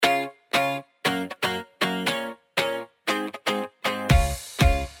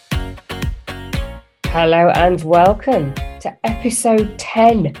Hello and welcome to episode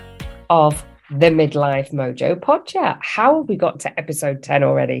 10 of the Midlife Mojo Pod Chat. How have we got to episode 10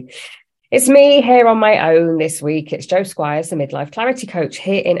 already? It's me here on my own this week. It's Jo Squires, the Midlife Clarity Coach,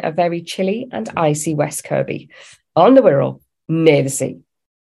 here in a very chilly and icy West Kirby on the Wirral near the sea.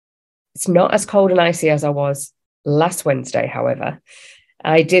 It's not as cold and icy as I was last Wednesday, however.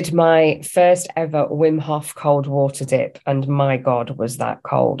 I did my first ever Wim Hof cold water dip, and my God, was that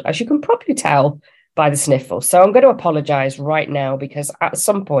cold, as you can probably tell by the sniffle. So I'm going to apologize right now because at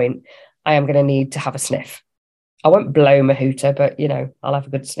some point I am going to need to have a sniff. I won't blow my hooter, but, I'll have a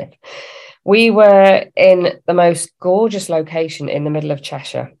good sniff. We were in the most gorgeous location in the middle of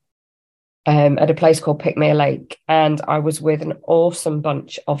Cheshire at a place called Pickmere Lake. And I was with an awesome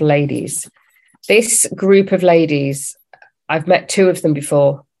bunch of ladies. This group of ladies, I've met two of them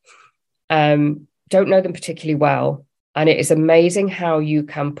before, don't know them particularly well. And it is amazing how you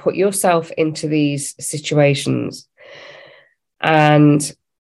can put yourself into these situations. And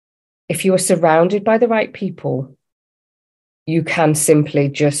if you are surrounded by the right people, you can simply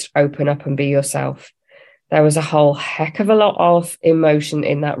just open up and be yourself. There was a whole heck of a lot of emotion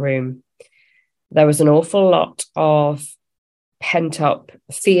in that room. There was an awful lot of pent up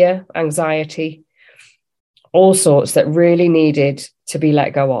fear, anxiety, all sorts that really needed to be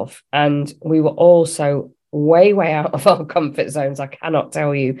let go of. And we were also way out of our comfort zones. I cannot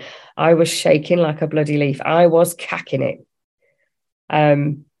tell you. I was shaking like a bloody leaf. I was cacking it.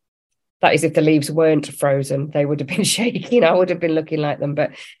 That is, if the leaves weren't frozen, they would have been shaking. I would have been looking like them.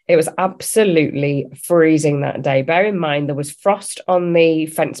 But it was absolutely freezing that day. Bear in mind, there was frost on the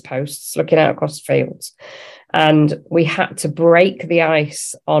fence posts looking out across the fields. And we had to break the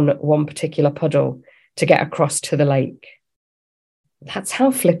ice on one particular puddle to get across to the lake. That's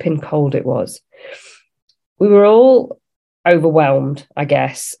how flipping cold it was. We were all overwhelmed, I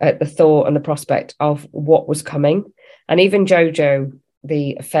guess, at the thought and the prospect of what was coming. And even Jojo,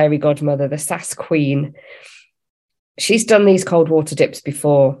 the fairy godmother, the sass queen, she's done these cold water dips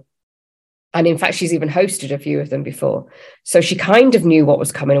before. And in fact, she's even hosted a few of them before. So she kind of knew what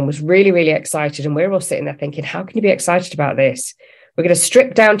was coming and was really, really excited. And we're all sitting there thinking, how can you be excited about this? We're going to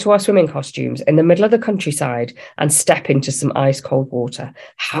strip down to our swimming costumes in the middle of the countryside and step into some ice cold water.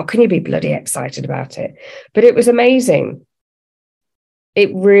 How can you be bloody excited about it? But it was amazing. It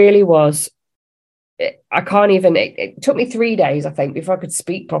really was. It took me 3 days, I think, before I could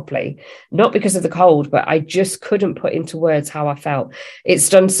speak properly, not because of the cold, but I just couldn't put into words how I felt. It's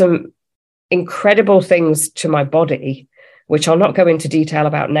done some incredible things to my body, which I'll not go into detail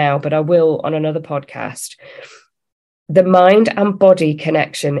about now, but I will on another podcast. The mind and body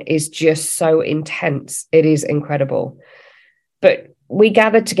connection is just so intense. It is incredible. But we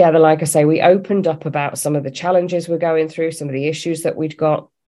gathered together, like I say, we opened up about some of the challenges we're going through, some of the issues that we'd got.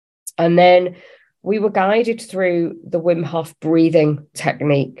 And then we were guided through the Wim Hof breathing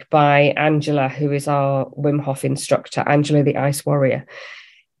technique by Angela, who is our Wim Hof instructor, Angela the Ice Warrior.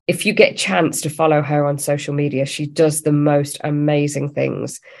 If you get a chance to follow her on social media, she does the most amazing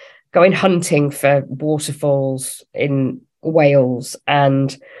things. Going hunting for waterfalls in Wales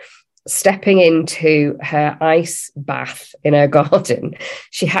and stepping into her ice bath in her garden.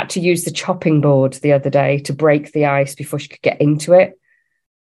 She had to use the chopping board the other day to break the ice before she could get into it.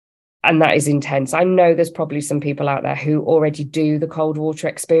 And that is intense. I know there's probably some people out there who already do the cold water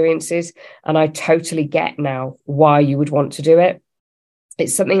experiences, and I totally get now why you would want to do it.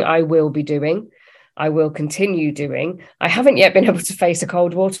 It's something I will be doing. I will continue doing. I haven't yet been able to face a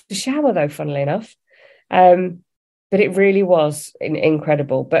cold water shower, though, funnily enough. But it really was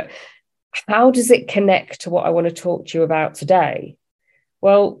incredible. But how does it connect to what I want to talk to you about today?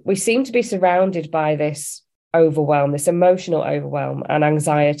 Well, we seem to be surrounded by this overwhelm, this emotional overwhelm and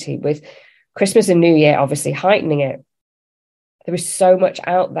anxiety, with Christmas and New Year obviously heightening it. There is so much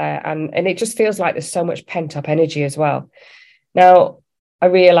out there, and it just feels like there's so much pent-up energy as well. Now, I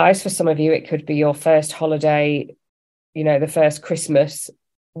realise for some of you, it could be your first holiday, the first Christmas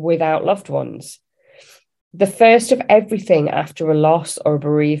without loved ones. The first of everything after a loss or a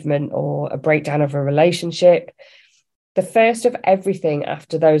bereavement or a breakdown of a relationship, the first of everything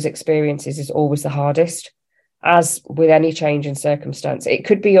after those experiences is always the hardest, as with any change in circumstance. It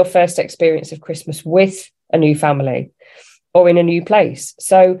could be your first experience of Christmas with a new family or in a new place.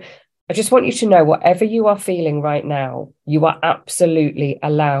 So I just want you to know, whatever you are feeling right now, you are absolutely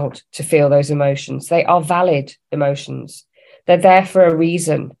allowed to feel those emotions. They are valid emotions. They're there for a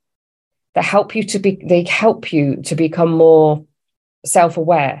reason. They help you to become more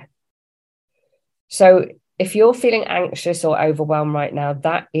self-aware. So if you're feeling anxious or overwhelmed right now,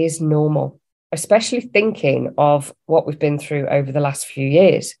 that is normal, especially thinking of what we've been through over the last few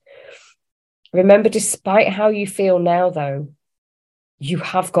years. Remember, despite how you feel now, though, you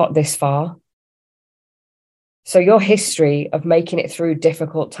have got this far. So your history of making it through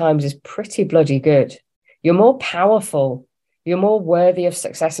difficult times is pretty bloody good. You're more powerful. You're more worthy of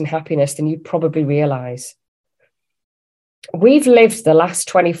success and happiness than you probably realize. We've lived the last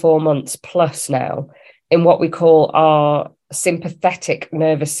 24 months plus now in what we call our sympathetic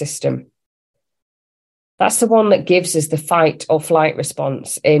nervous system. That's the one that gives us the fight or flight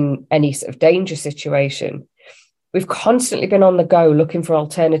response in any sort of danger situation. We've constantly been on the go looking for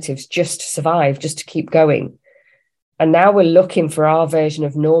alternatives just to survive, just to keep going. And now we're looking for our version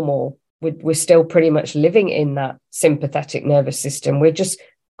of normal. We're still pretty much living in that sympathetic nervous system. We're just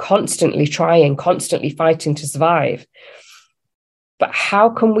constantly trying, constantly fighting to survive. But how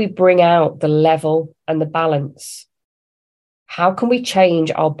can we bring out the level and the balance? How can we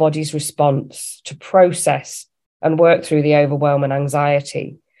change our body's response to process and work through the overwhelm and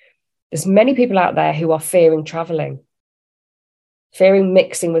anxiety? There's many people out there who are fearing traveling, fearing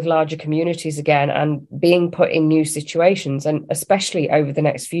mixing with larger communities again and being put in new situations, and especially over the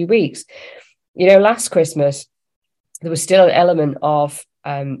next few weeks. You know, last Christmas, there was still an element of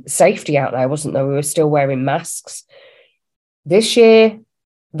safety out there, wasn't there? We were still wearing masks. This year,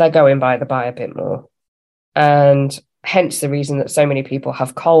 they're going by the by a bit more. And hence the reason that so many people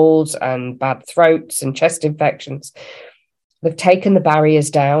have colds and bad throats and chest infections. They've taken the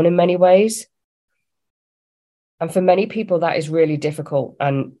barriers down in many ways. And for many people, that is really difficult.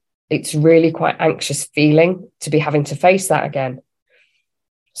 And it's really quite anxious feeling to be having to face that again.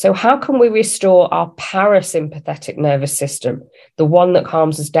 So how can we restore our parasympathetic nervous system, the one that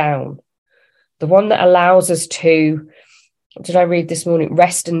calms us down, the one that allows us to, what did I read this morning?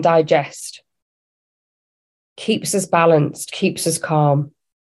 Rest and digest, keeps us balanced, keeps us calm.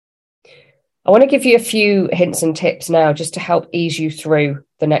 I want to give you a few hints and tips now just to help ease you through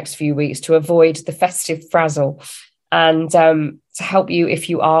the next few weeks to avoid the festive frazzle and to help you if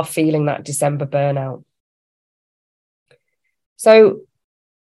you are feeling that December burnout. So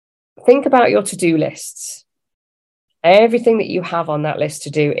think about your to-do lists. Everything that you have on that list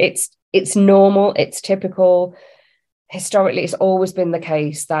to do, it's normal, it's typical. Historically, it's always been the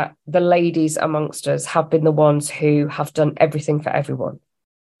case that the ladies amongst us have been the ones who have done everything for everyone.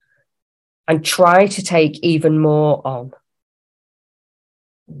 And try to take even more on.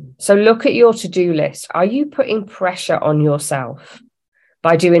 So look at your to-do list. Are you putting pressure on yourself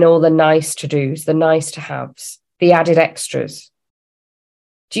by doing all the nice to-dos, the nice to haves, the added extras?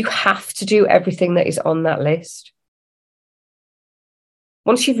 Do you have to do everything that is on that list?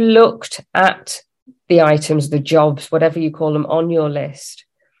 Once you've looked at the items, the jobs, whatever you call them on your list,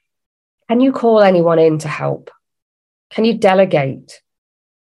 can you call anyone in to help? Can you delegate?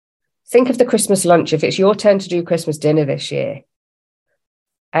 Think of the Christmas lunch. If it's your turn to do Christmas dinner this year,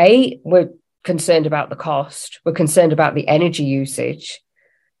 we're concerned about the cost. We're concerned about the energy usage.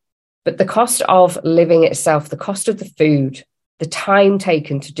 But the cost of living itself, the cost of the food, the time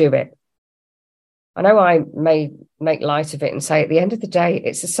taken to do it. I know I may make light of it and say at the end of the day,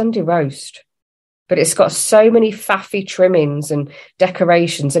 it's a Sunday roast. But it's got so many faffy trimmings and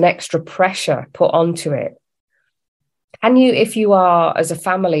decorations and extra pressure put onto it. Can you, if you are as a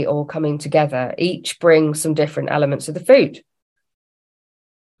family all coming together, each bring some different elements of the food?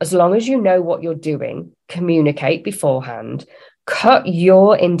 As long as you know what you're doing, communicate beforehand, cut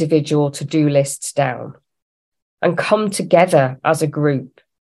your individual to-do lists down and come together as a group.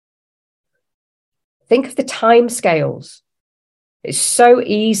 Think of the time scales. It's so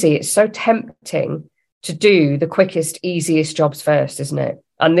easy, it's so tempting to do the quickest, easiest jobs first, isn't it?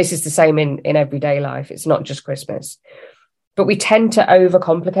 And this is the same in everyday life. It's not just Christmas. But we tend to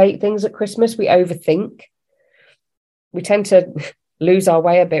overcomplicate things at Christmas. We overthink. We tend to lose our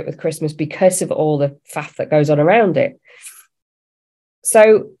way a bit with Christmas because of all the faff that goes on around it.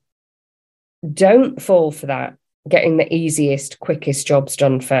 So don't fall for that, getting the easiest, quickest jobs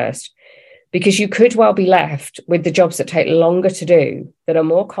done first, because you could well be left with the jobs that take longer to do, that are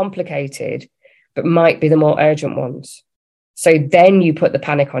more complicated, but might be the more urgent ones. So then you put the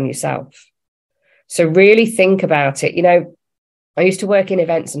panic on yourself. So really think about it. You know, I used to work in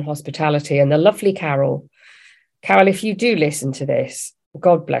events and hospitality, and the lovely Carol, if you do listen to this,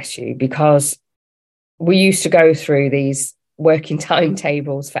 God bless you, because we used to go through these working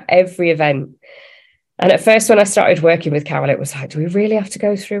timetables for every event. And at first, when I started working with Carol, it was like, do we really have to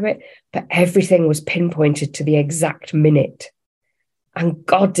go through it? But everything was pinpointed to the exact minute. And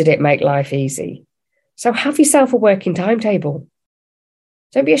God, did it make life easy. So have yourself a working timetable.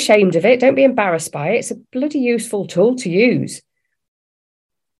 Don't be ashamed of it. Don't be embarrassed by it. It's a bloody useful tool to use.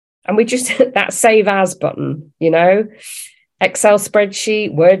 And we just, that save as button, you know, Excel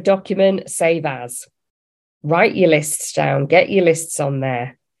spreadsheet, Word document, save as. Write your lists down, get your lists on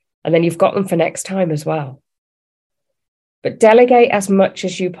there, and then you've got them for next time as well. But delegate as much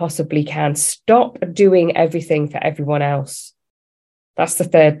as you possibly can. Stop doing everything for everyone else. That's the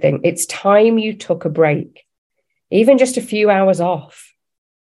third thing. It's time you took a break, even just a few hours off.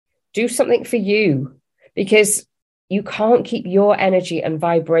 Do something for you, because you can't keep your energy and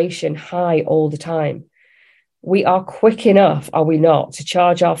vibration high all the time. We are quick enough, are we not, to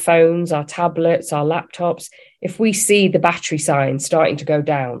charge our phones, our tablets, our laptops, if we see the battery sign starting to go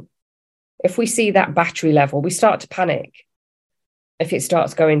down. If we see that battery level, we start to panic if it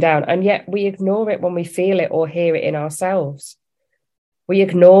starts going down. And yet we ignore it when we feel it or hear it in ourselves. We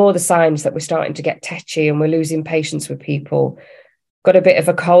ignore the signs that we're starting to get tetchy and we're losing patience with people. Got a bit of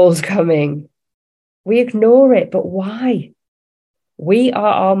a cold coming. We ignore it, but why? We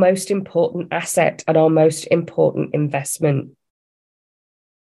are our most important asset and our most important investment.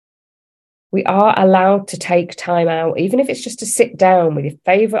 We are allowed to take time out, even if it's just to sit down with your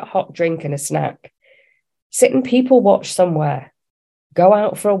favorite hot drink and a snack. Sit and people watch somewhere. Go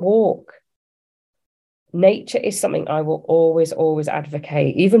out for a walk. Nature is something I will always, always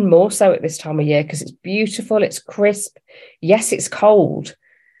advocate, even more so at this time of year, because it's beautiful, it's crisp. Yes, it's cold,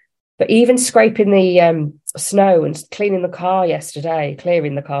 but even scraping the snow and cleaning the car yesterday,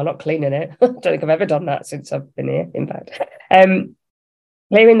 clearing the car, not cleaning it. I don't think I've ever done that since I've been here, in fact.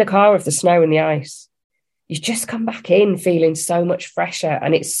 Clearing the car of the snow and the ice. You just come back in feeling so much fresher,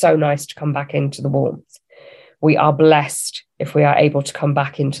 and it's so nice to come back into the warmth. We are blessed if we are able to come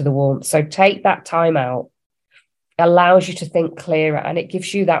back into the warmth. So take that time out. It allows you to think clearer, and it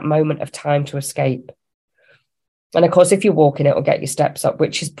gives you that moment of time to escape. And of course, if you're walking, it will get your steps up,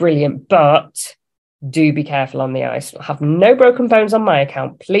 which is brilliant, but do be careful on the ice. Have no broken bones on my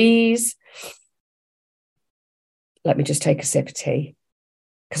account, please. Let me just take a sip of tea,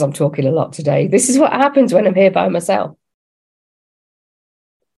 because I'm talking a lot today. This is what happens when I'm here by myself.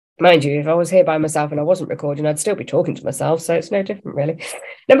 Mind you, if I was here by myself and I wasn't recording, I'd still be talking to myself, so it's no different, really.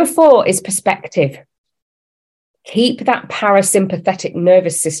 Number 4 is perspective. Keep that parasympathetic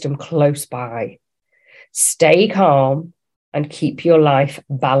nervous system close by. Stay calm and keep your life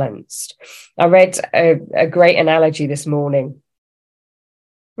balanced. I read a great analogy this morning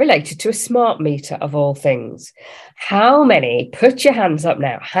related to a smart meter of all things. How many, put your hands up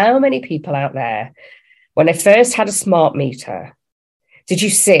now, how many people out there, when they first had a smart meter, did you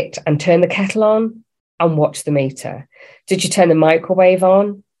sit and turn the kettle on and watch the meter? Did you turn the microwave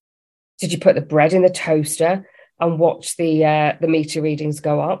on? Did you put the bread in the toaster and watch the meter readings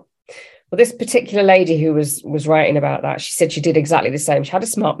go up? Well, this particular lady who was writing about that, she said she did exactly the same. She had a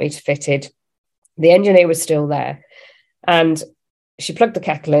smart meter fitted. The engineer was still there. And she plugged the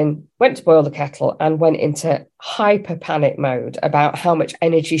kettle in, went to boil the kettle, and went into hyper panic mode about how much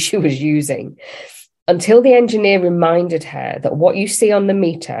energy she was using, until the engineer reminded her that what you see on the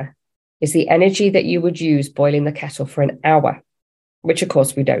meter is the energy that you would use boiling the kettle for an hour, which of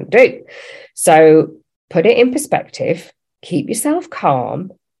course we don't do. So put it in perspective, keep yourself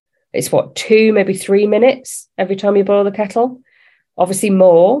calm. It's 2, maybe 3 minutes every time you boil the kettle. Obviously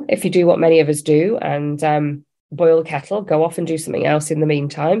more if you do what many of us do and boil the kettle, go off and do something else in the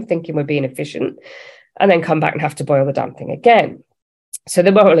meantime, thinking we're being efficient, and then come back and have to boil the damn thing again. So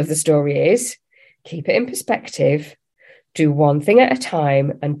the moral of the story is, keep it in perspective, do one thing at a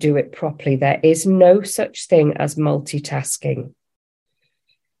time and do it properly. There is no such thing as multitasking.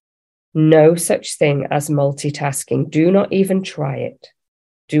 No such thing as multitasking. Do not even try it.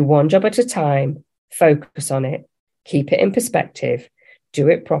 Do one job at a time, focus on it, keep it in perspective, do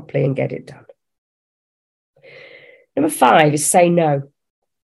it properly and get it done. Number 5 is say no.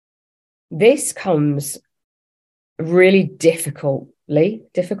 This comes really difficultly,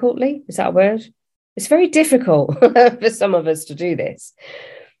 is that a word? It's very difficult for some of us to do this,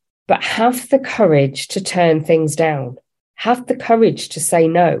 but have the courage to turn things down. Have the courage to say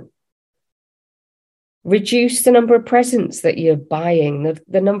no. Reduce the number of presents that you're buying,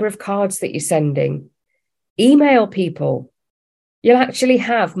 the number of cards that you're sending. Email people. You'll actually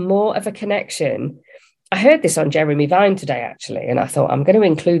have more of a connection. I heard this on Jeremy Vine today, actually, and I thought I'm going to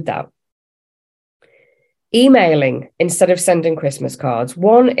include that. Emailing instead of sending Christmas cards.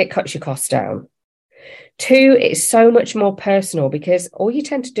 1, it cuts your costs down. 2, it's so much more personal, because all you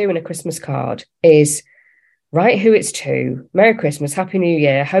tend to do in a Christmas card is write who it's to, Merry Christmas, Happy New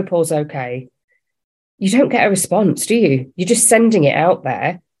Year, hope all's okay. You don't get a response, do you? You're just sending it out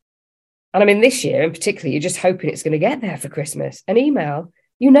there. And I mean, this year in particular, you're just hoping it's going to get there for Christmas. An email,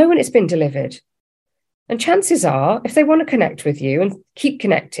 you know when it's been delivered. And chances are, if they want to connect with you and keep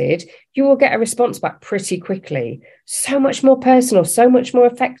connected, you will get a response back pretty quickly. So much more personal, so much more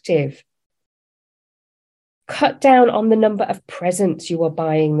effective. Cut down on the number of presents you are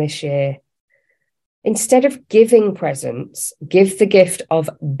buying this year. Instead of giving presents, give the gift of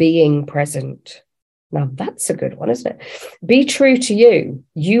being present. Now, that's a good one, isn't it? Be true to you.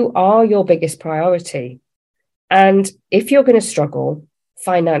 You are your biggest priority. And if you're going to struggle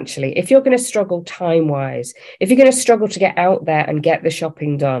financially, if you're going to struggle time-wise, if you're going to struggle to get out there and get the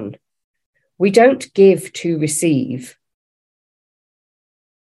shopping done, we don't give to receive.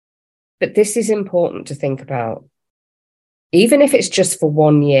 But this is important to think about. Even if it's just for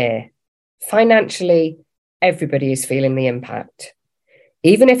 1 year, financially, everybody is feeling the impact.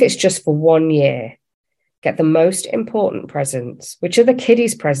 Even if it's just for 1 year, get the most important presents, which are the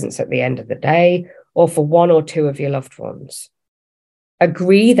kiddies' presents at the end of the day, or for 1 or 2 of your loved ones.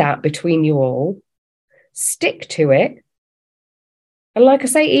 Agree that between you all, stick to it. And like I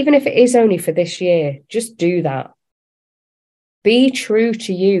say, even if it is only for this year, just do that. Be true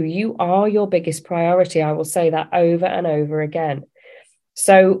to you. You are your biggest priority. I will say that over and over again.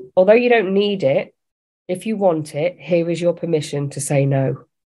 So although you don't need it, if you want it, here is your permission to say no.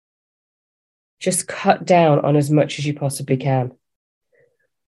 Just cut down on as much as you possibly can.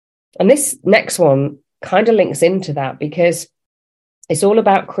 And this next one kind of links into that, because it's all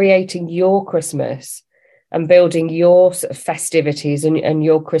about creating your Christmas and building your sort of festivities and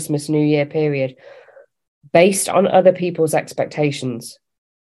your Christmas, New Year period based on other people's expectations.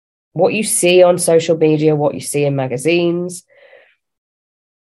 What you see on social media, what you see in magazines.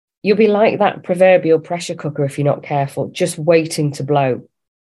 You'll be like that proverbial pressure cooker if you're not careful, just waiting to blow.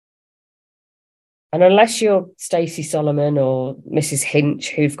 And unless you're Stacey Solomon or Mrs.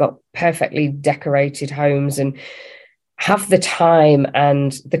 Hinch, who've got perfectly decorated homes and have the time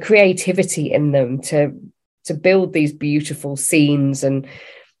and the creativity in them to build these beautiful scenes and,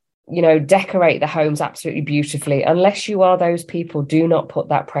 you know, decorate the homes absolutely beautifully, unless you are those people, do not put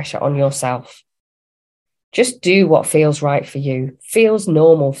that pressure on yourself. Just do what feels right for you, feels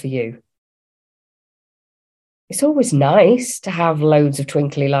normal for you. It's always nice to have loads of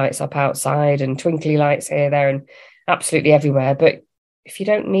twinkly lights up outside and twinkly lights here, there, and absolutely everywhere. But if you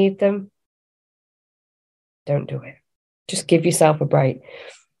don't need them, don't do it. Just give yourself a break.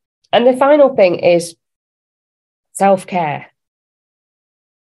 And the final thing is self-care.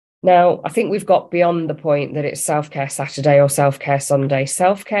 Now, I think we've got beyond the point that it's self-care Saturday or self-care Sunday.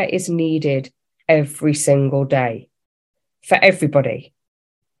 Self-care is needed every single day for everybody.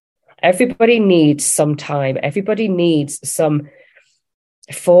 Everybody needs some time. Everybody needs some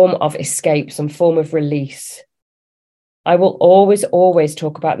form of escape, some form of release. I will always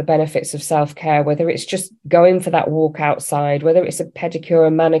talk about the benefits of self-care, whether it's just going for that walk outside, whether it's a pedicure, a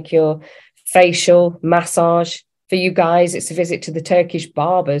manicure, facial, massage. For you guys, it's a visit to the Turkish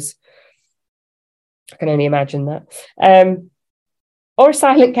barbers. I can only imagine that. Or a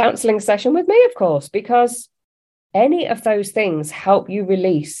silent counselling session with me, of course, because any of those things help you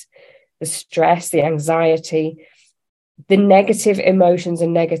release the stress, the anxiety, the negative emotions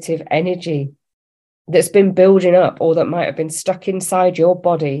and negative energy that's been building up or that might have been stuck inside your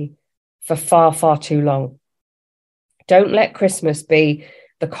body for far, far too long. Don't let Christmas be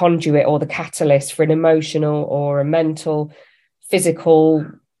the conduit or the catalyst for an emotional or a mental, physical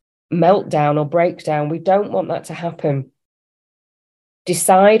meltdown or breakdown. We don't want that to happen.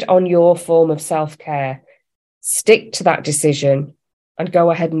 Decide on your form of self-care. Stick to that decision and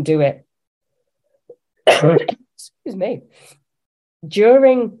go ahead and do it. Excuse me.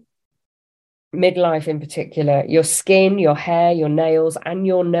 During midlife in particular, your skin, your hair, your nails, and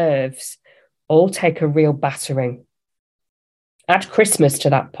your nerves all take a real battering. Add Christmas to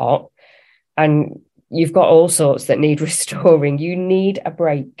that pot, and you've got all sorts that need restoring. You need a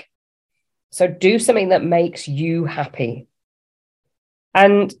break. So do something that makes you happy.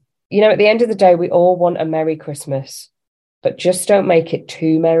 And, you know, at the end of the day, we all want a Merry Christmas, but just don't make it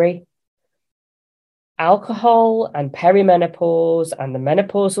too merry. Alcohol and perimenopause and the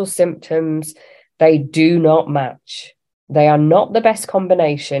menopausal symptoms, they do not match. They are not the best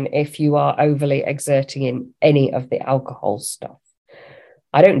combination if you are overly exerting in any of the alcohol stuff.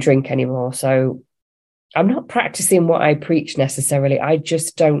 I don't drink anymore, so I'm not practicing what I preach necessarily. I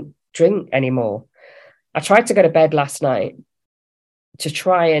just don't drink anymore. I tried to go to bed last night to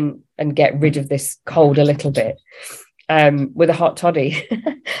try and get rid of this cold a little bit with a hot toddy.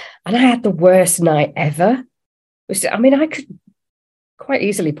 And I had the worst night ever. I mean, I could quite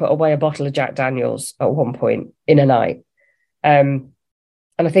easily put away a bottle of Jack Daniels at one point in a night. And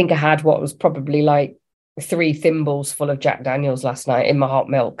I think I had what was probably like 3 thimbles full of Jack Daniels last night in my hot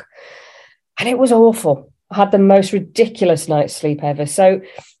milk. And it was awful. I had the most ridiculous night's sleep ever. So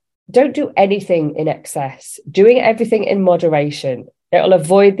don't do anything in excess. Doing everything in moderation. It'll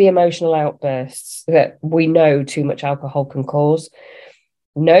avoid the emotional outbursts that we know too much alcohol can cause.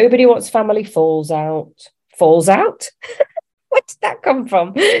 Nobody wants family falls out. Falls out? Where did that come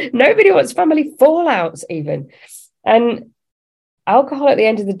from? Nobody wants family fallouts even. And alcohol at the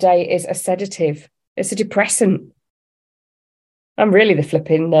end of the day is a sedative. It's a depressant. I'm really the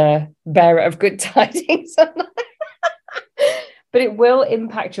flipping bearer of good tidings. But it will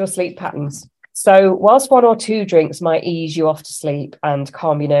impact your sleep patterns. So whilst 1 or 2 drinks might ease you off to sleep and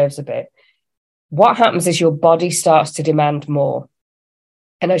calm your nerves a bit, what happens is your body starts to demand more.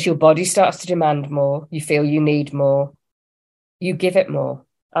 And as your body starts to demand more, you feel you need more, you give it more.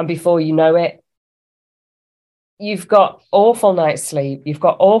 And before you know it, you've got awful night's sleep, you've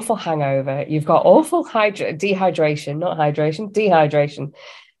got awful hangover, you've got awful dehydration, not hydration, dehydration.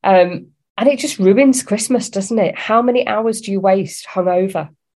 And it just ruins Christmas, doesn't it? How many hours do you waste hungover?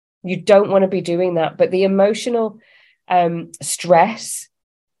 You don't want to be doing that. But the emotional stress,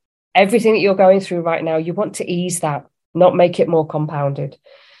 everything that you're going through right now, you want to ease that, not make it more compounded.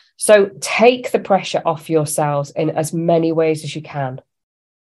 So take the pressure off yourselves in as many ways as you can.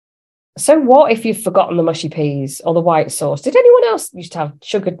 So what if you've forgotten the mushy peas or the white sauce? Did anyone else used to have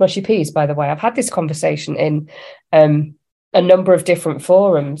sugared mushy peas, by the way? I've had this conversation in a number of different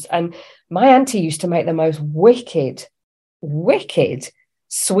forums. And my auntie used to make the most wicked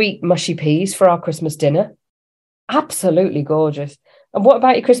sweet mushy peas for our Christmas dinner. Absolutely gorgeous. And what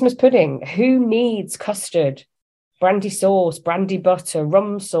about your Christmas pudding? Who needs custard, brandy sauce, brandy butter,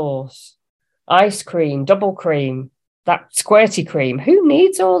 rum sauce, ice cream, double cream, that squirty cream? Who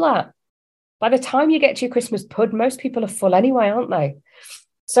needs all that? By the time you get to your Christmas pud, most people are full anyway, aren't they?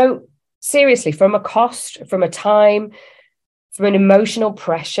 So seriously, from a cost, from a time, from an emotional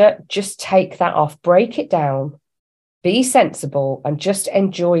pressure, just take that off, break it down, be sensible, and just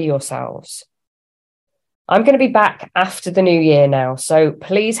enjoy yourselves. I'm going to be back after the new year now, so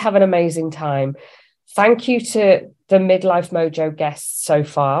please have an amazing time. Thank you to the Midlife Mojo guests so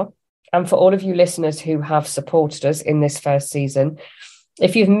far, and for all of you listeners who have supported us in this first season.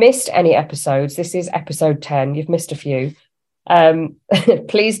 If you've missed any episodes, this is episode 10, you've missed a few,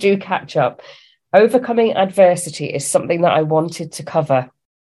 please do catch up. Overcoming adversity is something that I wanted to cover,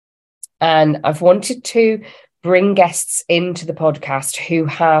 and I've wanted to bring guests into the podcast who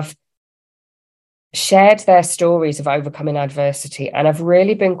have shared their stories of overcoming adversity, and I've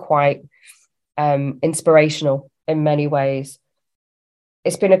really been quite inspirational in many ways.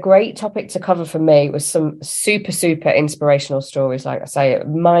 It's been a great topic to cover for me, with some super inspirational stories, like I say,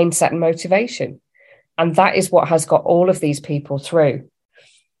 mindset and motivation. And that is what has got all of these people through.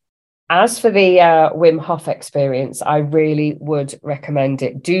 As for the Wim Hof experience, I really would recommend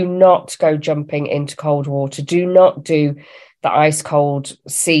it. Do not go jumping into cold water. Do not do the ice cold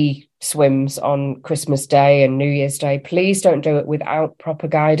sea swims on Christmas Day and New Year's Day. Please don't do it without proper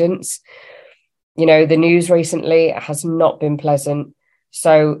guidance. You know, the news recently has not been pleasant.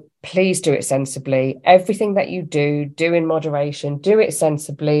 So please do it sensibly. Everything that you do in moderation, do it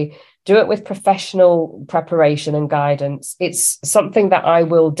sensibly, do it with professional preparation and guidance. It's something that I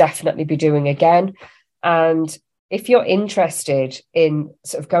will definitely be doing again. And if you're interested in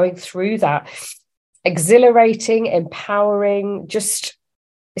sort of going through that, exhilarating, empowering,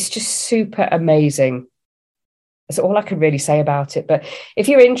 it's just super amazing. That's all I can really say about it. But if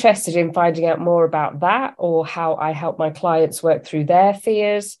you're interested in finding out more about that, or how I help my clients work through their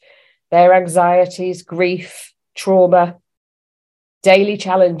fears, their anxieties, grief, trauma, daily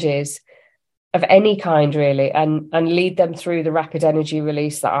challenges of any kind, really, and lead them through the rapid energy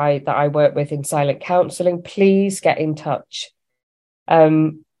release that I work with in silent counseling, please get in touch.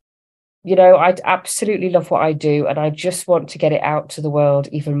 You know, I absolutely love what I do, and I just want to get it out to the world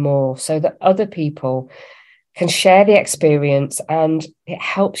even more so that other people can share the experience, and it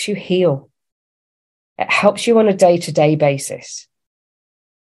helps you heal. It helps you on a day-to-day basis.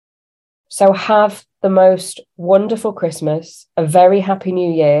 So have the most wonderful Christmas, a very happy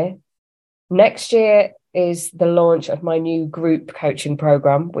new year. Next year is the launch of my new group coaching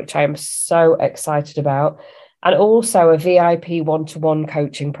program, which I am so excited about, and also a VIP one-to-one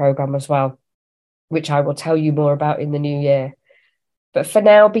coaching program as well, which I will tell you more about in the new year. But for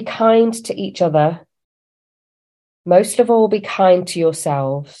now, be kind to each other. Most of all, be kind to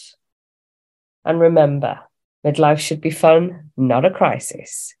yourselves. And remember, midlife should be fun, not a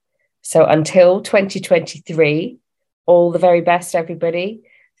crisis. So until 2023, all the very best, everybody.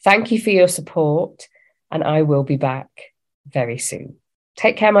 Thank you for your support, and I will be back very soon.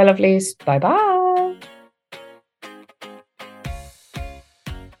 Take care, my lovelies. Bye-bye.